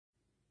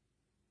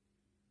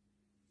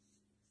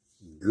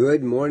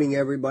Good morning,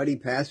 everybody.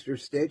 Pastor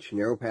Stitch,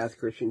 Narrow Path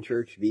Christian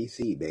Church,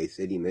 BC, Bay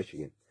City,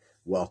 Michigan.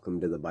 Welcome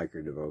to the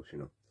Biker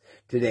Devotional.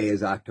 Today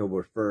is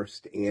October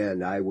 1st,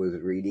 and I was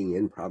reading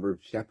in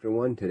Proverbs chapter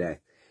 1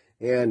 today.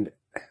 And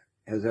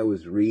as I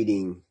was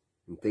reading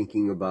and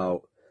thinking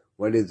about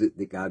what is it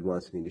that God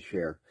wants me to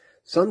share,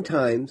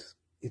 sometimes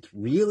it's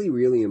really,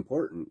 really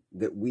important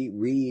that we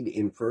read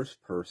in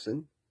first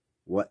person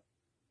what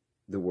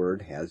the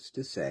Word has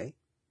to say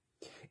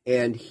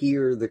and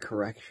hear the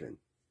correction.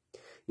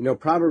 You know,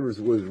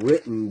 Proverbs was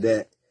written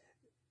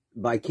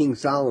by King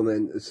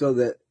Solomon so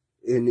that,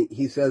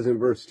 he says in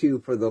verse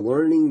 2, for the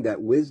learning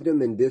that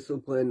wisdom and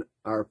discipline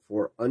are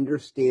for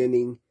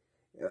understanding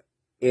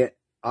and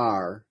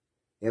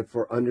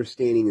for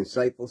understanding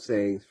insightful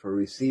sayings, for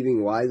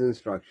receiving wise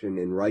instruction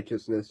in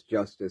righteousness,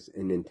 justice,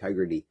 and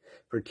integrity,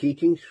 for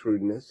teaching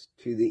shrewdness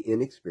to the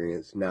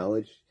inexperienced,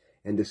 knowledge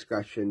and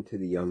discretion to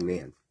the young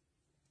man.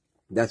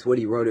 That's what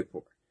he wrote it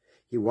for.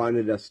 He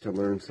wanted us to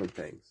learn some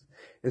things.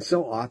 And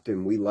so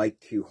often we like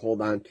to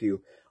hold on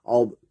to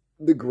all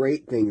the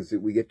great things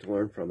that we get to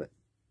learn from it.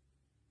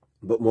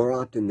 But more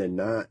often than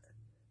not,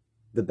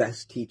 the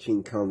best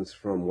teaching comes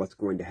from what's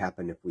going to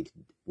happen if we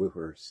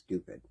were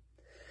stupid.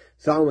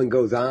 Solomon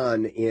goes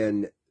on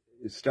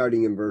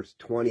starting in verse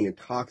 20 and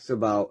talks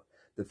about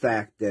the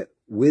fact that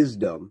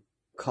wisdom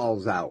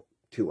calls out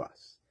to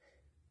us.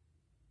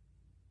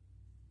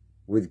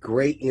 With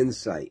great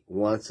insight,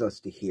 wants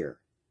us to hear.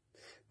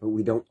 But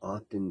we don't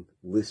often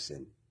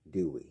listen,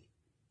 do we?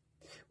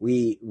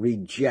 We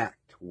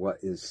reject what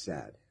is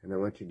said. And I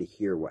want you to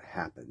hear what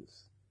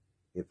happens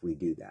if we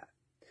do that.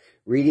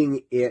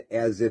 Reading it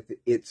as if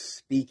it's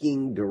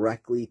speaking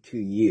directly to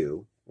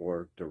you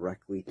or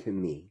directly to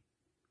me.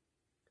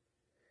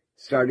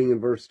 Starting in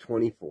verse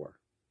 24.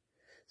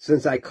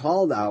 Since I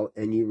called out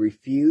and you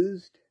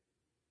refused,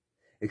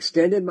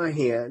 extended my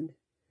hand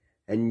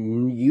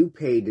and you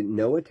paid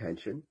no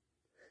attention,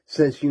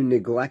 since you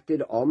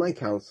neglected all my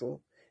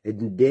counsel,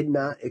 and did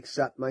not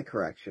accept my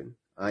correction,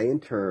 I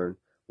in turn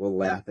will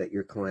laugh at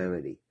your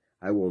calamity.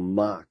 I will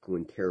mock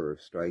when terror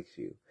strikes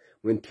you.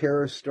 When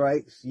terror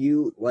strikes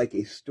you like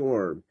a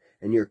storm,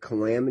 and your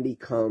calamity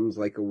comes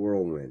like a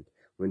whirlwind,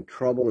 when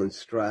trouble and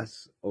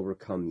stress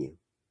overcome you.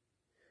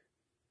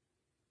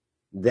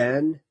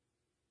 Then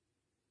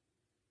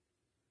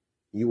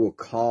you will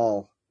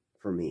call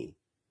for me,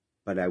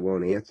 but I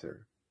won't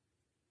answer.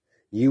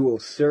 You will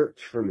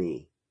search for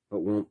me, but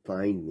won't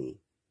find me.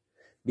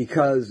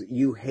 Because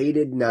you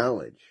hated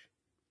knowledge,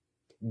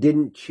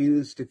 didn't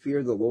choose to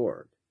fear the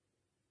Lord,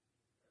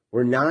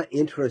 were not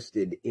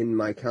interested in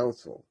my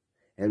counsel,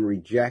 and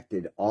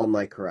rejected all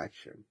my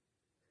correction.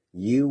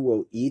 You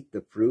will eat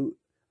the fruit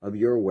of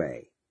your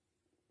way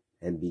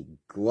and be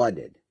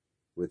glutted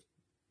with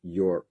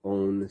your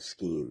own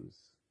schemes.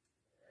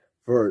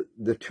 For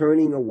the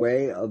turning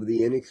away of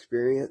the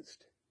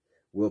inexperienced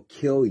will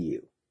kill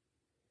you,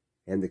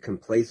 and the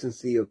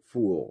complacency of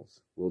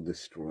fools will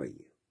destroy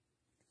you.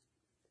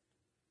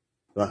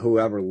 But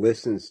whoever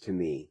listens to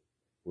me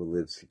will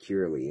live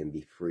securely and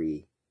be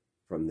free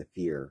from the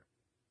fear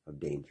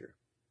of danger.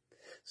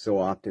 So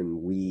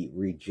often we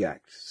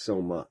reject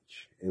so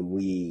much and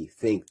we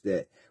think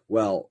that,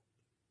 well,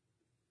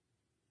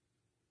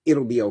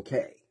 it'll be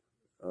okay.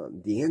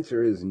 The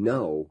answer is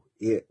no,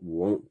 it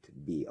won't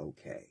be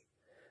okay.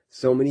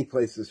 So many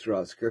places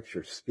throughout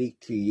Scripture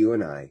speak to you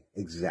and I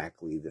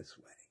exactly this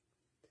way.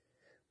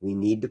 We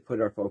need to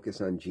put our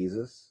focus on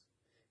Jesus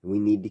and we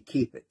need to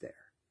keep it there.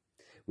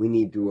 We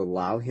need to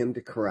allow him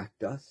to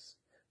correct us,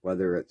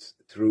 whether it's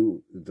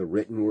through the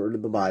written word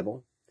of the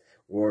Bible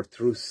or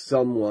through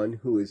someone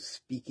who is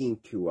speaking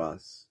to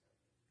us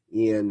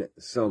in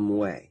some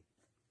way.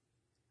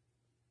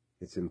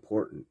 It's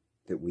important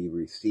that we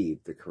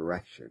receive the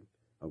correction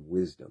of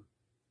wisdom.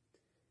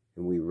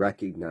 And we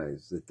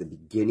recognize that the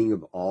beginning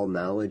of all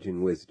knowledge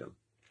and wisdom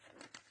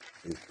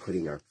is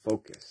putting our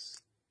focus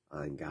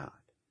on God.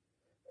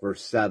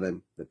 Verse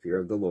 7, the fear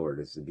of the Lord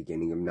is the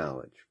beginning of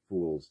knowledge.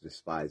 Fools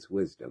despise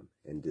wisdom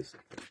and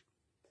discipline.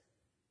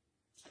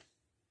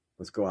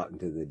 Let's go out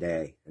into the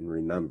day and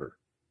remember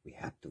we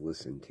have to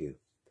listen too.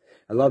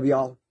 I love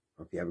y'all.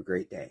 Hope you have a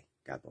great day.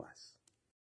 God bless.